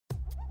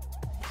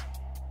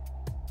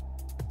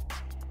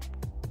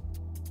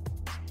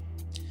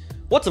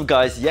What's up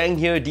guys, Yang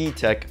here, the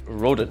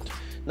TechRodent.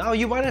 Now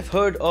you might have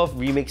heard of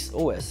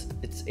RemixOS.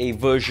 It's a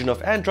version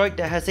of Android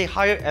that has a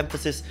higher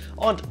emphasis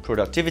on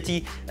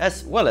productivity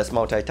as well as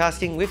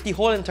multitasking, with the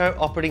whole entire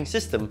operating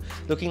system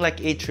looking like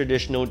a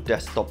traditional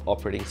desktop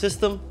operating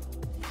system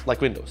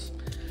like Windows.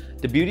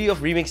 The beauty of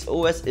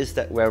RemixOS is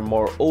that where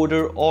more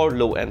older or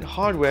low-end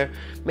hardware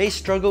may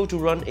struggle to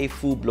run a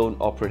full-blown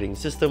operating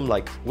system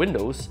like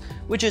Windows,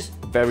 which is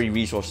very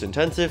resource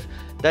intensive,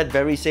 that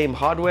very same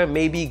hardware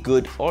may be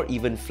good or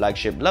even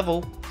flagship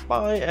level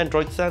by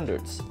Android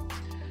standards.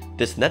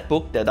 This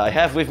netbook that I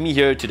have with me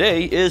here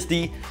today is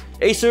the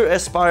Acer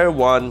Aspire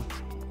 1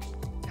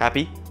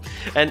 Happy.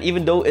 And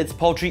even though its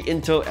paltry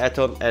Intel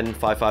Atom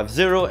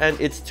N550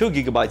 and its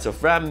 2GB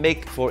of RAM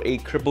make for a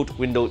crippled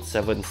Windows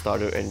 7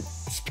 starter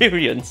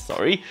experience,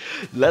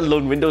 let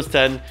alone Windows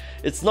 10,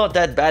 it's not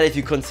that bad if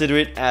you consider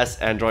it as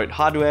Android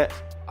hardware.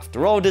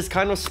 After all, this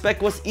kind of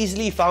spec was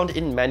easily found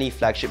in many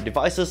flagship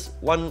devices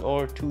 1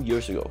 or 2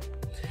 years ago.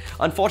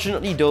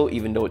 Unfortunately though,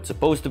 even though it's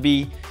supposed to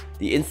be,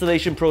 the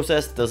installation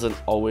process doesn't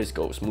always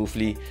go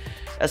smoothly,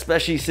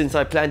 especially since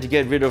I plan to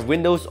get rid of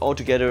Windows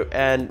altogether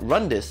and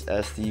run this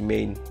as the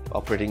main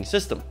operating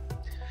system.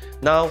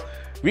 Now,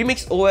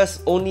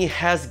 RemixOS only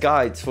has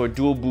guides for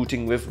dual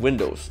booting with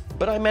Windows,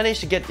 but I managed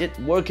to get it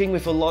working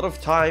with a lot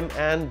of time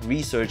and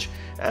research,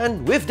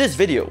 and with this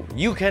video,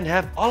 you can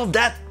have all of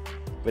that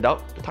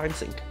without the time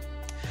sink.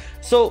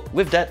 So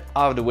with that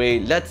out of the way,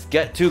 let's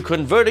get to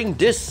converting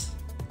this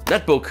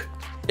netbook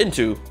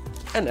into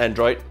an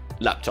Android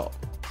laptop.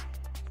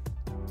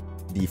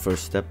 The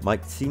first step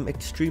might seem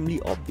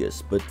extremely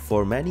obvious, but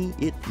for many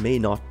it may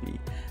not be,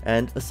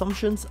 and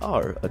assumptions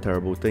are a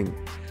terrible thing.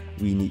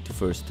 We need to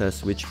first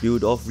test which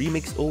build of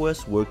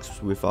RemixOS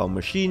works with our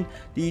machine,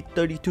 the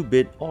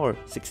 32-bit or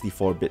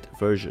 64-bit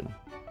version.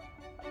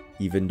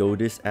 Even though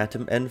this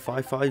Atom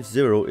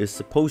N550 is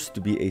supposed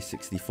to be a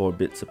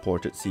 64-bit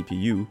supported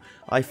CPU,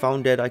 I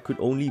found that I could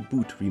only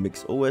boot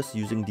RemixOS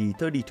using the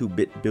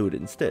 32-bit build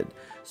instead,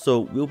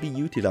 so we'll be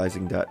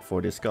utilizing that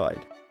for this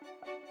guide.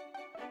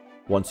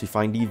 Once we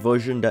find the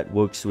version that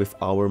works with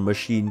our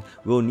machine,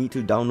 we'll need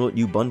to download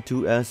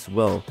Ubuntu as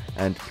well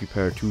and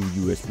prepare 2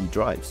 USB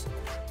drives.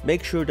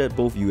 Make sure that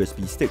both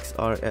USB sticks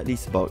are at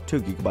least about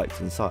 2GB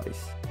in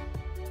size.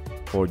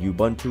 For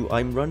Ubuntu,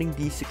 I'm running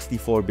the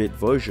 64-bit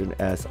version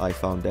as I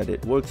found that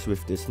it works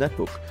with this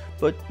netbook,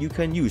 but you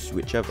can use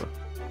whichever.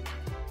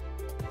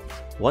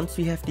 Once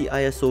we have the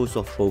ISOs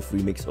of both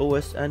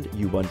RemixOS and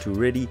Ubuntu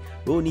ready,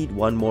 we'll need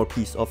one more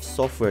piece of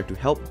software to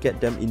help get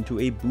them into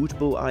a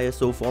bootable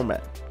ISO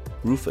format.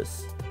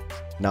 Rufus.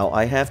 Now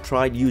I have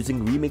tried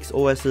using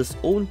RemixOS's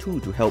own tool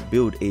to help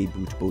build a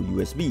bootable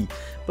USB,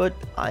 but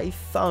I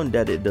found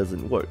that it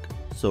doesn't work,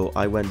 so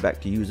I went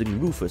back to using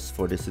Rufus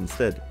for this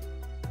instead.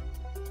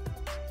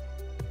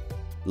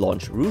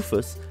 Launch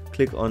Rufus,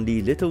 click on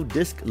the little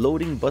disk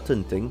loading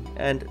button thing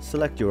and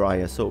select your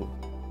ISO.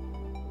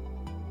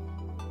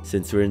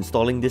 Since we're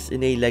installing this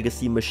in a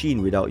legacy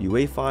machine without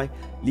UEFI,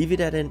 leave it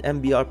at an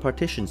MBR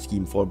partition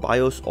scheme for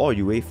BIOS or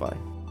UEFI.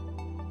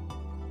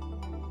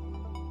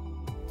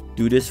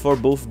 Do this for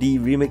both the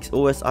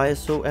RemixOS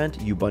ISO and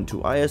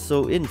Ubuntu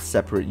ISO in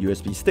separate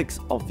USB sticks,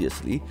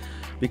 obviously,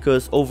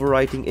 because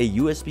overwriting a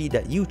USB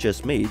that you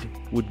just made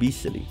would be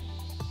silly.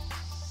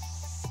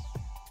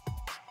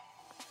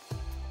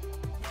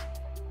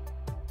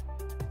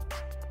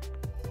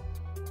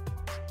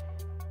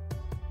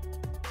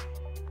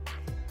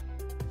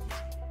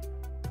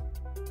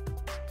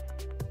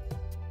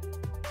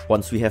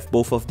 Once we have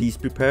both of these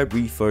prepared,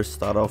 we first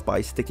start off by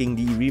sticking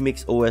the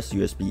RemixOS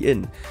USB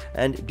in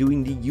and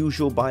doing the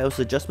usual BIOS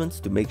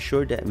adjustments to make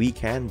sure that we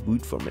can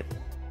boot from it.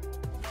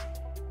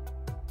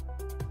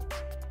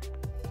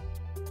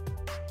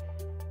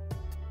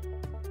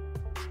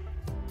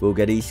 We'll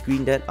get a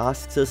screen that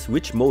asks us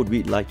which mode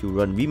we'd like to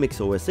run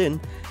RemixOS in,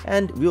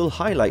 and we'll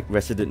highlight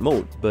resident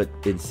mode, but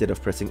instead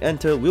of pressing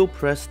enter, we'll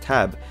press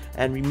tab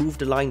and remove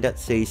the line that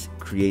says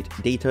create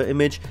data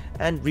image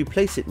and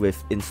replace it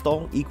with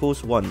install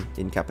equals 1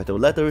 in capital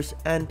letters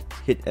and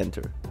hit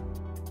enter.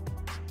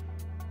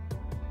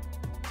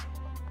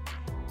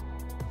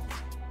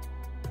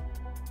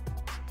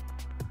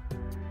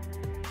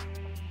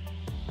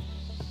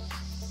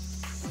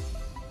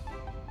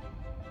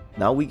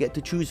 Now we get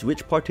to choose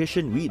which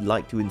partition we'd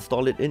like to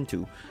install it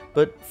into,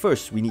 but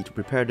first we need to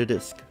prepare the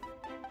disk.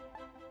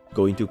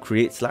 Go into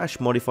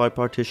create/modify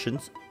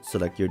partitions,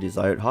 select your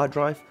desired hard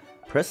drive,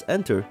 press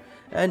enter,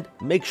 and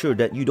make sure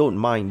that you don't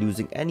mind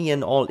losing any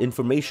and all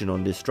information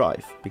on this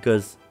drive,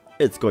 because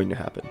it's going to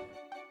happen.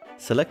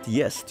 Select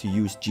yes to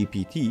use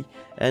GPT,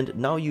 and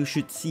now you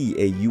should see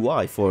a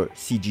UI for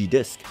CG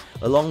disk,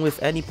 along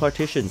with any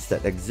partitions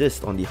that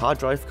exist on the hard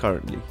drive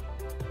currently.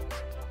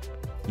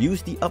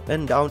 Use the up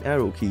and down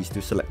arrow keys to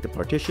select the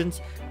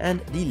partitions and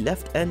the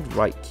left and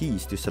right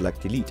keys to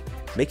select delete,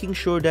 making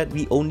sure that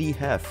we only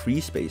have free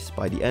space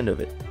by the end of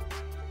it.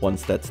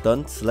 Once that's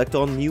done, select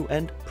on new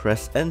and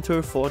press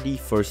enter for the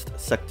first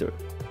sector.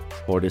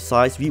 For the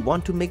size, we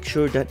want to make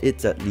sure that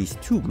it's at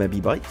least 2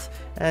 MB,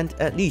 and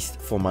at least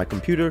for my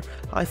computer,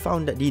 I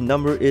found that the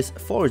number is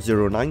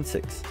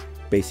 4096.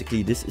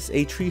 Basically, this is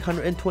a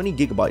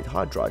 320GB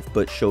hard drive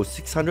but shows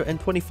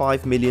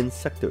 625 million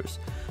sectors,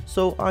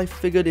 so I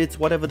figured it's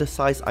whatever the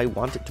size I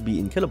want it to be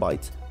in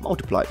kilobytes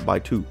multiplied by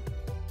 2.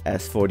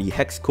 As for the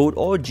hex code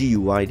or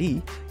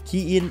GUID,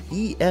 key in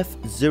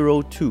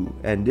EF02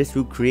 and this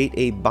will create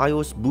a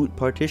BIOS boot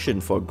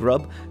partition for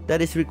grub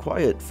that is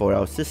required for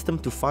our system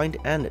to find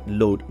and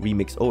load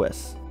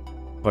RemixOS.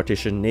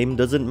 Partition name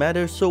doesn't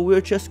matter, so we're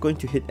just going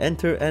to hit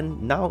enter,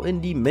 and now in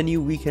the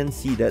menu we can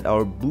see that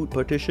our boot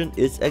partition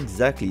is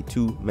exactly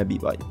 2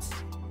 MB.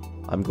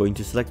 I'm going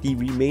to select the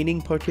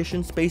remaining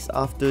partition space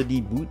after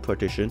the boot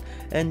partition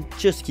and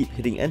just keep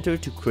hitting enter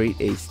to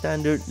create a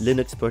standard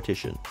Linux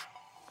partition.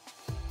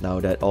 Now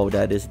that all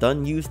that is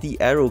done, use the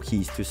arrow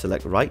keys to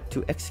select right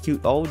to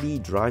execute all the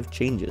drive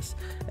changes,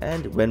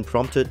 and when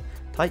prompted,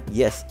 type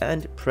yes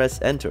and press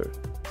enter.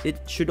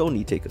 It should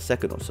only take a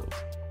second or so.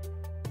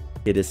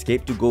 Hit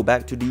escape to go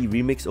back to the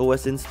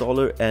RemixOS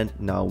installer, and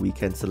now we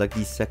can select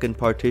the second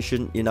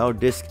partition in our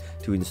disk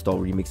to install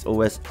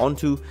RemixOS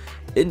onto.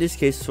 In this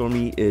case for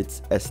me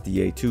it's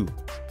SDA2.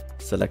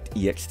 Select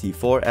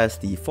ext4 as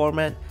the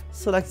format,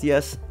 select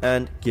yes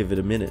and give it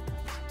a minute.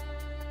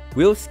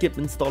 We'll skip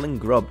installing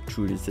grub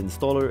through this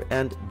installer,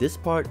 and this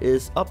part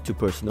is up to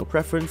personal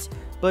preference,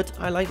 but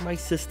I like my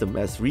system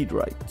as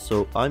read-write,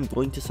 so I'm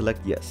going to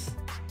select yes.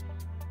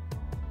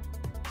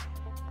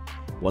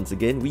 Once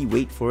again, we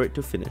wait for it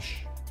to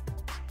finish.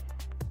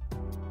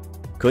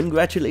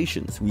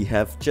 Congratulations, we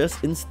have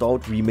just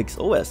installed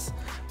RemixOS,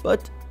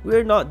 but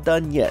we're not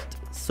done yet.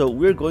 So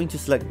we're going to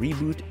select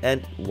reboot,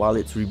 and while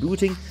it's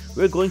rebooting,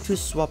 we're going to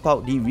swap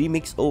out the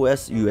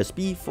RemixOS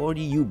USB for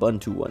the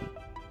Ubuntu one.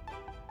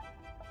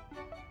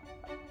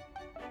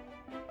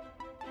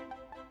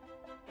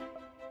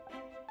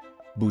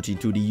 Boot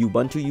into the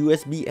Ubuntu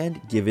USB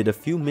and give it a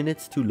few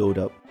minutes to load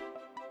up.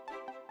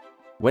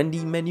 When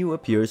the menu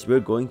appears, we're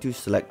going to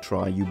select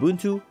Try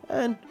Ubuntu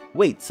and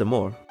wait some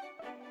more.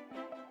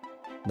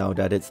 Now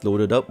that it's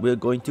loaded up, we're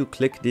going to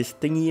click this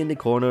thingy in the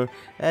corner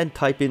and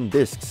type in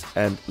disks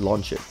and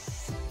launch it.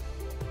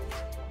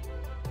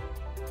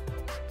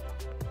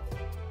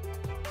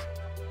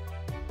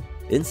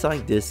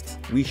 Inside disks,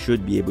 we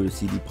should be able to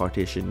see the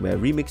partition where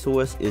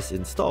RemixOS is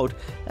installed,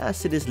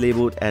 as it is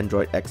labeled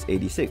Android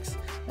x86,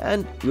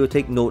 and we'll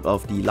take note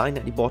of the line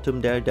at the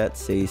bottom there that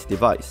says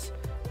device.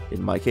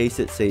 In my case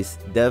it says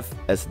dev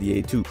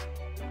SDA2.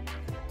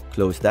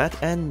 Close that,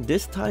 and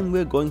this time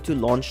we're going to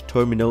launch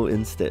terminal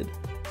instead.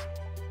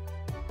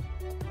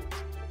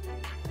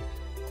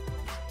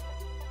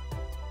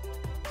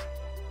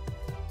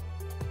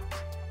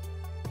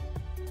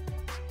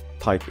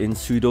 Type in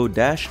sudo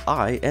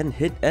 -i and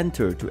hit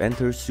enter to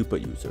enter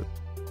superuser.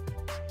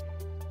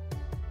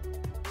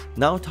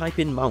 Now type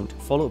in mount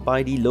followed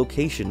by the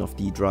location of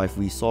the drive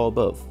we saw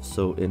above,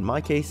 so in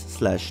my case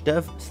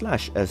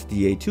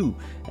 /dev/sda2,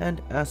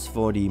 and as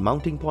for the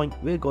mounting point,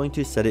 we're going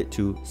to set it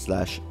to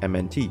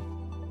 /mnt.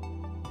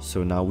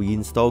 So now we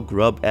install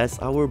grub as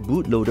our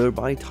bootloader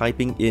by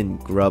typing in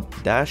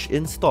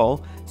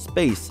grub-install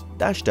space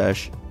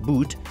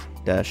 --boot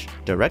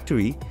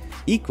 -directory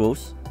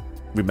equals,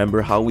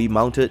 remember how we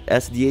mounted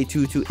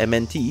SDA2 to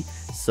MNT,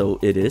 so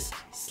it is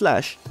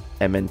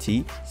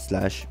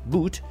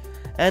 /mnt/boot,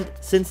 and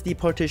since the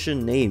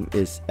partition name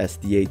is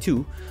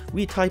SDA2,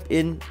 we type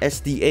in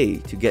SDA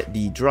to get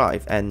the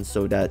drive, and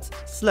so that's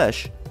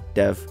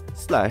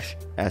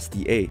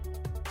 /dev/SDA.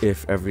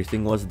 If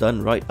everything was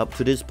done right up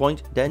to this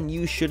point, then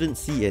you shouldn't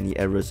see any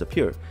errors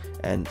appear,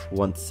 and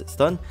once it's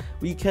done,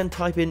 we can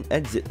type in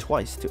exit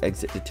twice to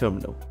exit the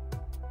terminal.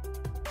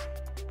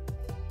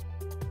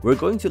 We're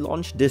going to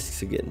launch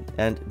disks again,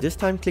 and this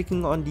time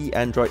clicking on the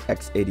Android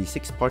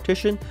x86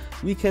 partition,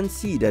 we can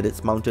see that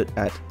it's mounted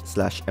at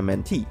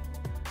 /mnt.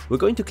 We're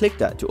going to click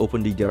that to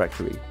open the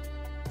directory.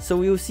 So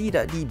we'll see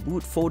that the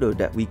boot folder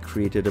that we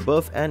created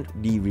above and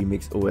the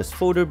RemixOS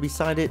folder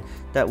beside it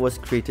that was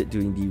created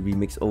during the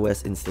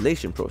RemixOS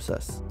installation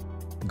process.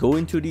 Go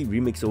into the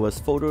RemixOS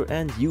folder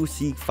and you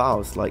see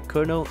files like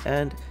kernel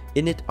and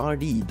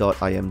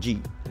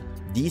initrd.img.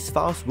 These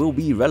files will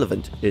be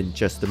relevant in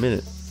just a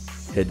minute.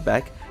 Head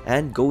back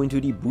and go into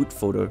the boot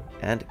folder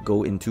and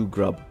go into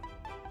grub.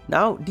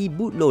 Now the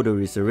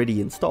bootloader is already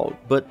installed,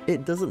 but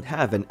it doesn't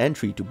have an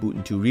entry to boot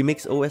into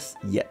RemixOS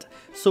yet,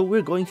 so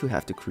we're going to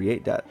have to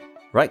create that.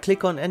 Right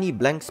click on any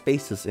blank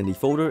spaces in the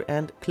folder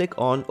and click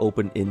on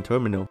Open in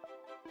Terminal.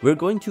 We're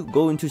going to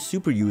go into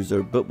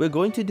superuser, but we're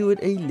going to do it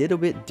a little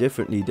bit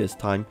differently this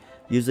time,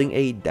 using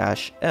a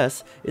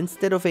 -s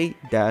instead of a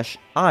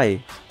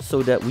 -i,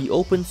 so that we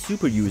open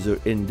superuser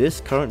in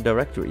this current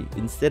directory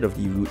instead of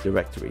the root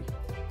directory.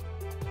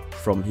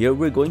 From here,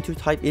 we're going to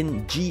type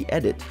in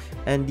gedit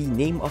and the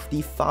name of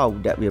the file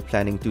that we're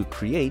planning to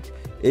create,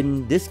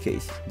 in this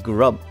case,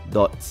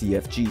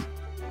 grub.cfg.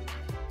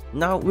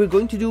 Now, we're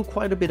going to do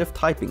quite a bit of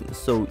typing,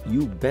 so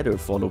you better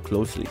follow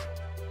closely.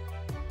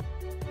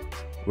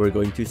 We're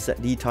going to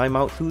set the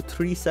timeout to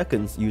 3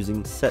 seconds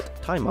using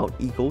set timeout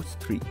equals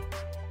 3.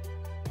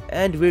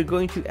 And we're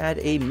going to add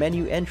a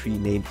menu entry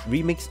named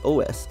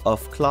RemixOS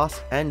of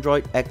class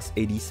Android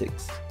x86.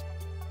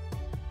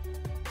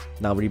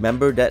 Now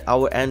remember that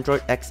our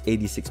Android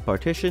x86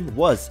 partition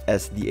was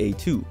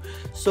SDA2,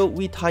 so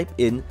we type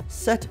in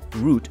set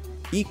root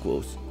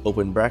equals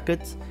open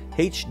brackets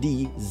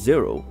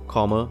HD0,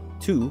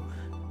 2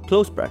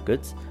 close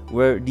brackets,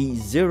 where the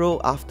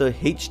 0 after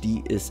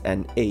HD is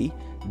an A,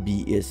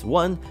 B is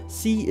 1,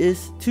 C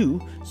is 2,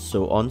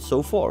 so on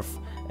so forth,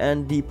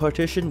 and the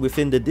partition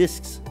within the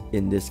disks,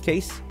 in this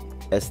case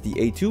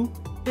SDA2,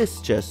 is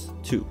just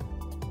 2.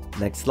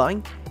 Next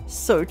line,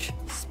 search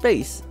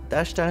space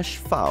 --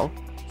 file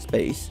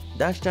space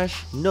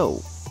 --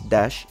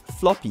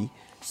 no-floppy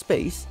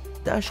space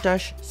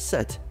 --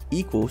 set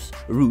equals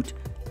root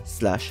 /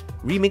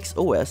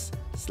 remixOS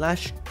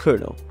 /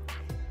 kernel.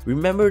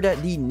 Remember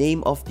that the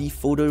name of the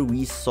folder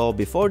we saw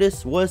before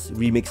this was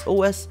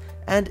RemixOS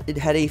and it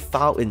had a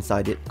file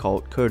inside it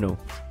called kernel.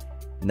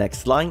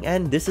 Next line,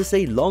 and this is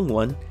a long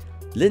one,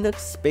 linux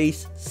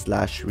space /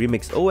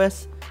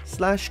 remixOS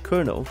 /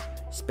 kernel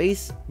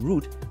space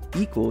root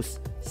equals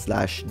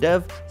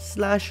 /dev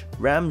 /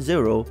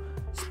 ram0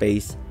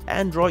 space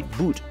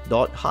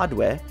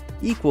androidboot.hardware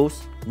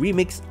equals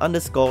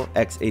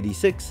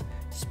remix_x86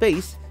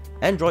 space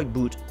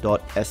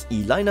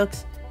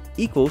androidboot.selinux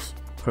equals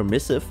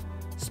permissive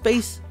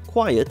space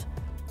quiet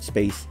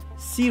space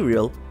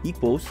serial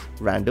equals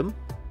random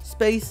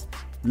space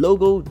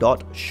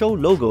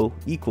logo.showlogo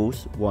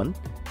equals 1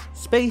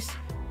 space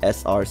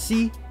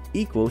SRC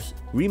equals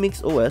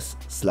RemixOS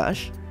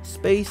 /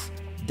 space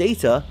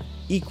data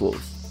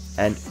equals,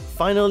 and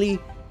finally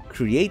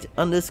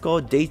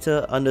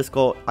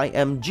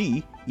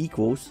create_data_img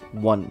equals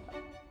 1.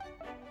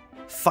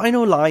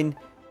 Final line,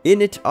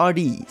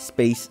 initrd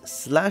space /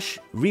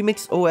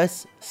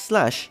 remixOS /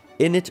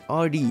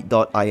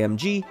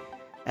 initrd.img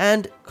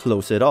and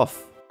close it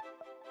off.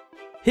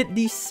 Hit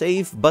the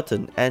save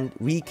button and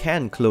we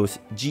can close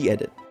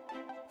gedit.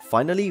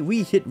 Finally,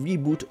 we hit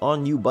reboot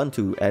on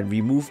Ubuntu and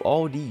remove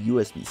all the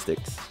USB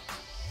sticks.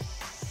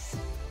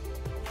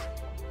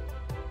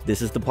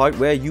 This is the part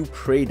where you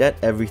pray that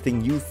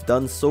everything you've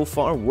done so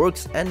far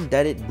works and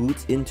that it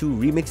boots into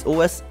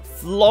RemixOS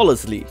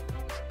flawlessly.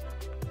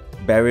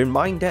 Bear in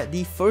mind that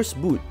the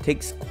first boot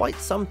takes quite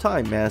some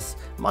time, as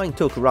mine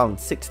took around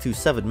 6 to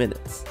 7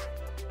 minutes.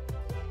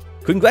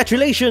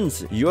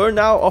 Congratulations! You're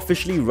now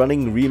officially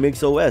running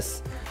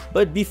RemixOS.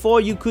 But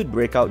before you could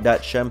break out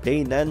that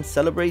champagne and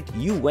celebrate,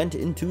 you went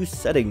into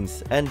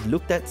settings and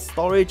looked at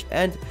storage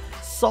and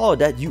saw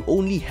that you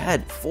only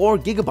had 4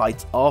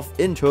 GB of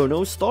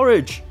internal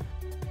storage.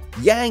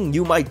 Yang,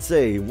 you might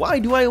say, why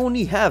do I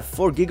only have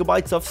 4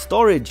 GB of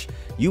storage?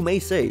 You may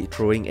say,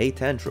 throwing a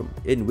tantrum,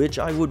 in which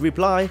I would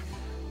reply,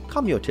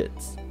 calm your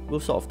tits, we'll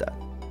solve that.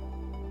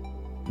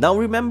 Now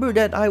remember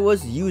that I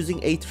was using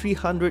a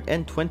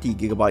 320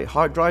 GB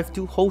hard drive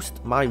to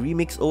host my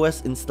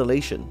RemixOS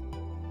installation.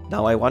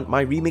 Now I want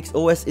my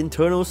RemixOS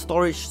internal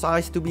storage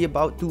size to be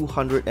about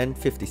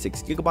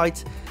 256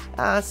 GB,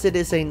 as it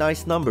is a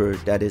nice number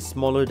that is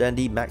smaller than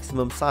the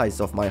maximum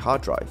size of my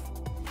hard drive.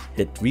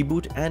 Hit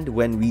reboot, and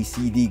when we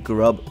see the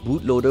grub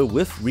bootloader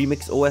with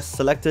RemixOS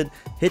selected,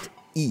 hit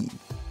E.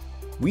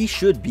 We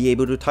should be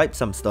able to type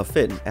some stuff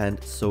in,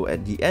 and so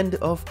at the end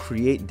of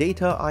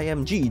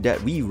create_data_img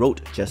that we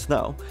wrote just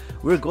now,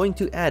 we're going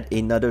to add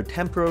another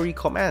temporary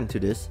command to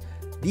this,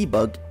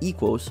 debug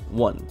equals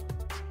 1.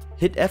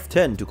 Hit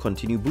F10 to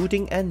continue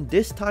booting, and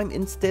this time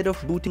instead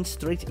of booting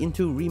straight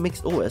into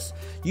RemixOS,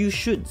 you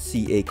should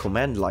see a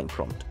command line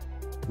prompt.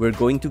 We're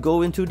going to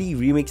go into the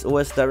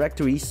RemixOS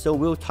directory, so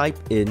we'll type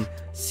in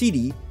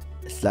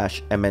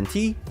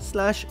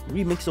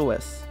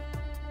cd/mnt/remixOS.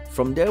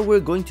 From there, we're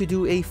going to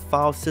do a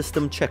file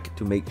system check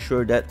to make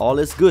sure that all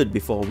is good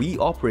before we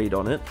operate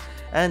on it,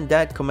 and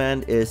that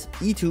command is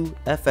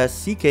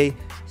e2fsck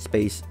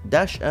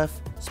 -f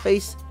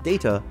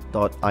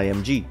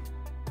data.img.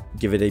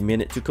 Give it a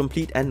minute to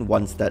complete, and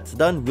once that's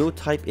done, we'll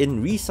type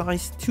in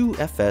resize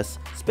 2fs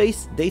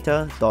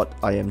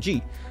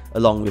data.img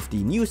along with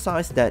the new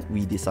size that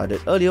we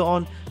decided earlier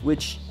on,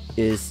 which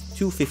is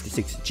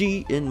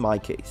 256G in my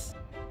case.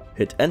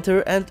 Hit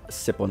enter and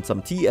sip on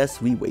some tea as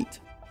we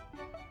wait.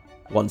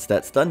 Once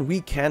that's done,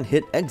 we can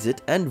hit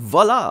exit, and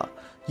voila!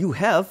 You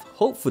have,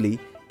 hopefully,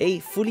 a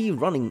fully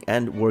running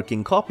and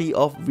working copy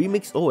of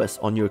RemixOS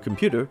on your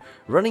computer,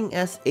 running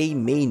as a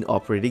main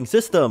operating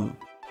system.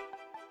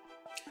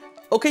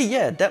 Okay,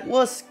 yeah, that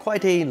was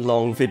quite a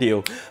long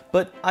video,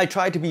 but I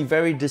tried to be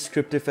very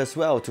descriptive as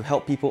well to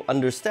help people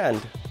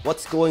understand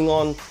what's going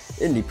on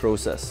in the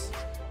process.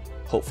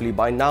 Hopefully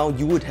by now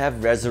you would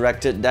have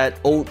resurrected that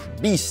old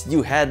beast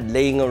you had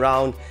laying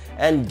around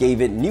and gave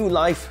it new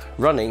life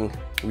running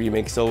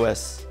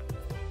RemixOS.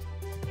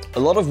 A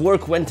lot of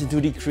work went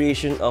into the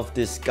creation of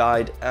this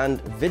guide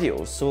and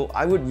video, so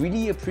I would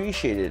really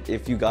appreciate it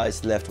if you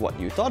guys left what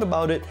you thought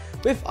about it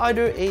with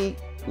either a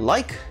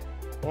like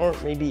or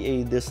maybe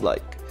a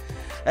dislike.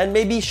 and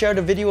maybe share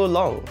the video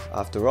along.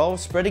 After all,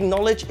 spreading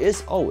knowledge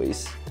is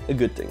always a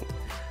good thing.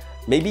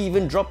 Maybe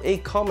even drop a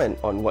comment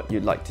on what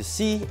you'd like to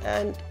see,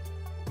 and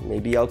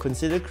maybe I'll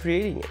consider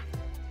creating it.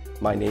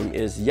 My name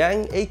is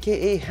Yang,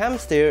 aka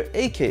Hamster,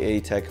 aka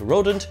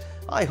TechRodent.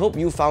 I hope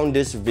you found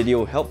this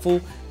video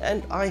helpful,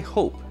 and I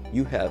hope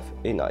you have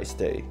a nice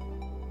day.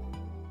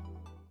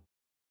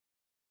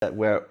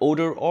 Where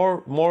older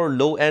or more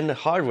low-end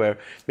hardware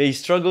may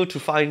struggle to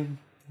find...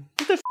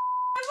 What the f?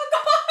 I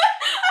forgot!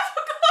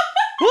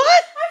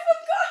 What? I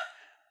forgot!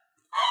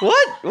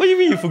 What? What do you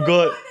mean you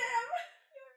forgot?